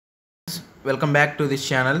welcome back to this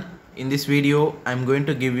channel. In this video I'm going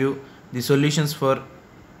to give you the solutions for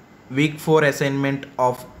week 4 assignment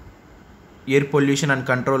of air pollution and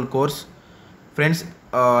control course. Friends,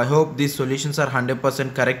 I hope these solutions are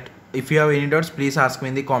 100% correct. If you have any doubts, please ask me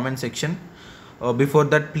in the comment section. Before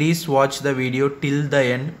that, please watch the video till the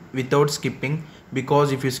end without skipping,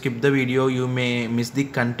 because if you skip the video you may miss the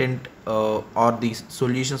content or the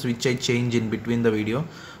solutions which I change in between the video.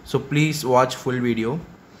 So please watch full video.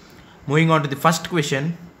 Moving on to the first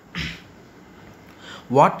question.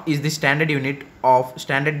 What is the standard unit of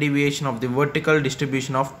standard deviation of the vertical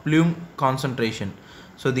distribution of plume concentration?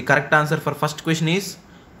 So the correct answer for first question is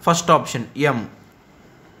first option, M.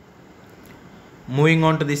 Moving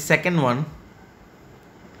on to the second one.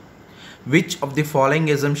 Which of the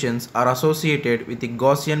following assumptions are associated with the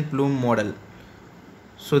Gaussian plume model?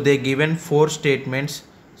 So they given 4 statements.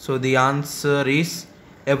 So the answer is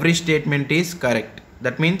every statement is correct.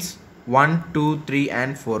 That means 1, 2, 3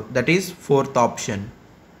 and 4. That is fourth option.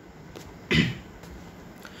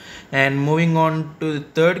 And moving on to the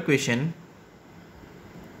third question.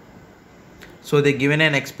 So they given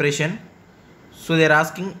an expression. So they are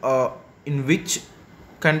asking in which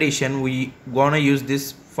condition we gonna use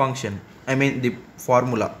this function. I mean the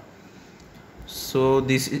formula. So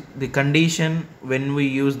the condition when we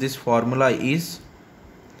use this formula is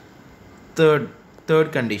third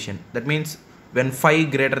condition. That means when phi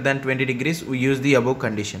greater than 20 degrees we use the above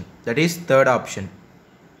condition. That is third option.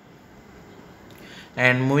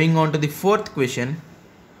 And moving on to the fourth question.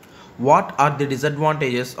 What are the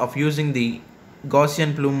disadvantages of using the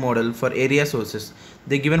Gaussian plume model for area sources?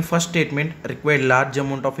 The given first statement required large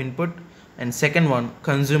amount of input, and second one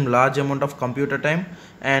consume large amount of computer time,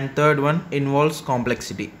 and third one involves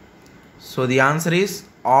complexity. So the answer is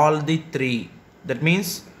all the 3. That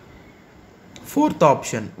means fourth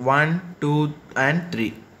option, 1, 2 and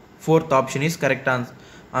 3. Fourth option is correct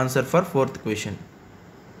answer for fourth question.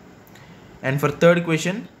 And for third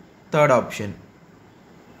question, third option.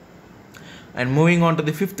 And moving on to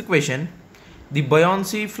the fifth question. The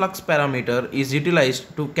buoyancy flux parameter is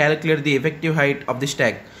utilized to calculate the effective height of the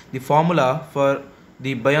stack. The formula for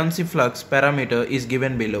the buoyancy flux parameter is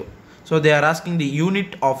given below. So they are asking the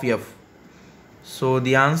unit of F. So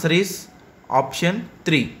the answer is option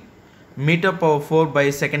 3, meter power 4 by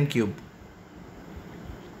second cube.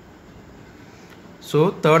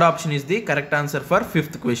 So third option is the correct answer for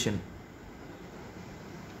fifth question.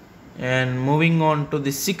 And moving on to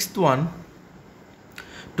the sixth one.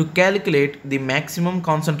 To calculate the maximum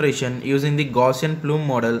concentration using the Gaussian plume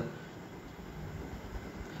model,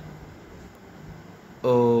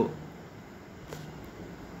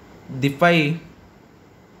 the phi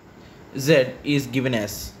z is given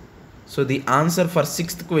as. So the answer for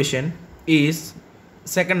sixth question is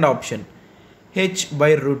second option, h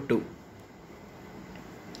by root 2.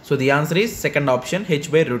 So the answer is second option, h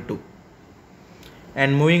by root 2.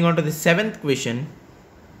 And moving on to the seventh question.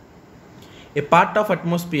 A part of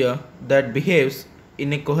atmosphere that behaves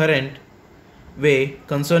in a coherent way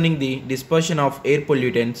concerning the dispersion of air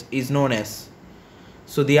pollutants is known as.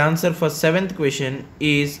 So the answer for seventh question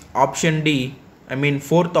is option D, I mean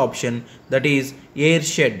fourth option, that is air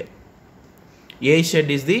shed. Air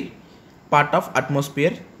shed is the part of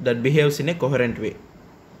atmosphere that behaves in a coherent way.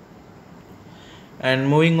 And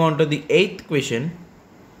moving on to the eighth question.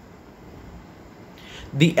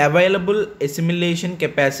 The available assimilation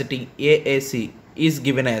capacity AAC is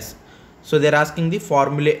given as. So they are asking the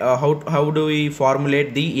formula. How do we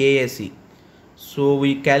formulate the AAC? So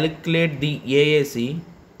we calculate the AAC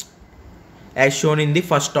as shown in the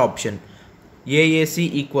first option. AAC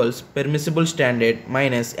equals permissible standard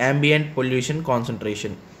minus ambient pollution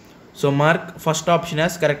concentration. So mark first option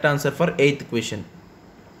as correct answer for 8th question.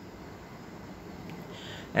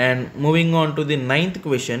 And moving on to the 9th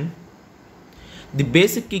question. The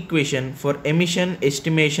basic equation for emission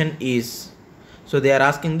estimation is. So they are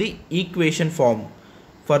asking the equation form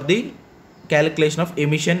for the calculation of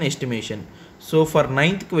emission estimation. So for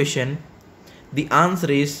 9th question, the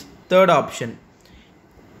answer is third option.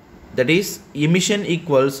 That is emission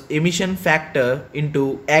equals emission factor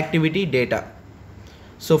into activity data.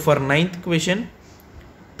 So for 9th question,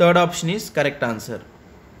 third option is correct answer.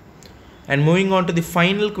 And moving on to the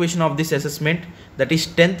final question of this assessment, that is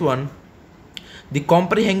 10th one. The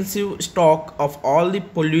comprehensive stock of all the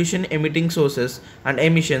pollution emitting sources and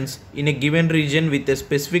emissions in a given region with a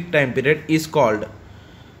specific time period is called.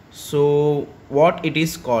 So what it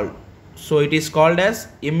is called? So it is called as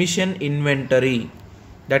emission inventory.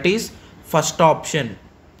 That is first option.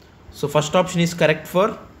 So first option is correct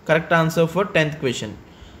answer for 10th question.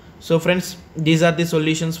 So friends, these are the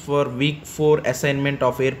solutions for week 4 assignment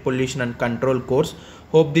of air pollution and control course.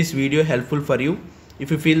 Hope this video helpful for you.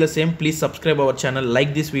 If you feel the same, please subscribe our channel,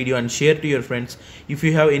 like this video and share to your friends. If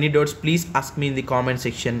you have any doubts, please ask me in the comment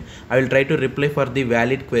section. I will try to reply for the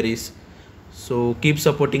valid queries. So keep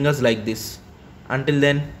supporting us like this. Until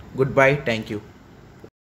then, goodbye. Thank you.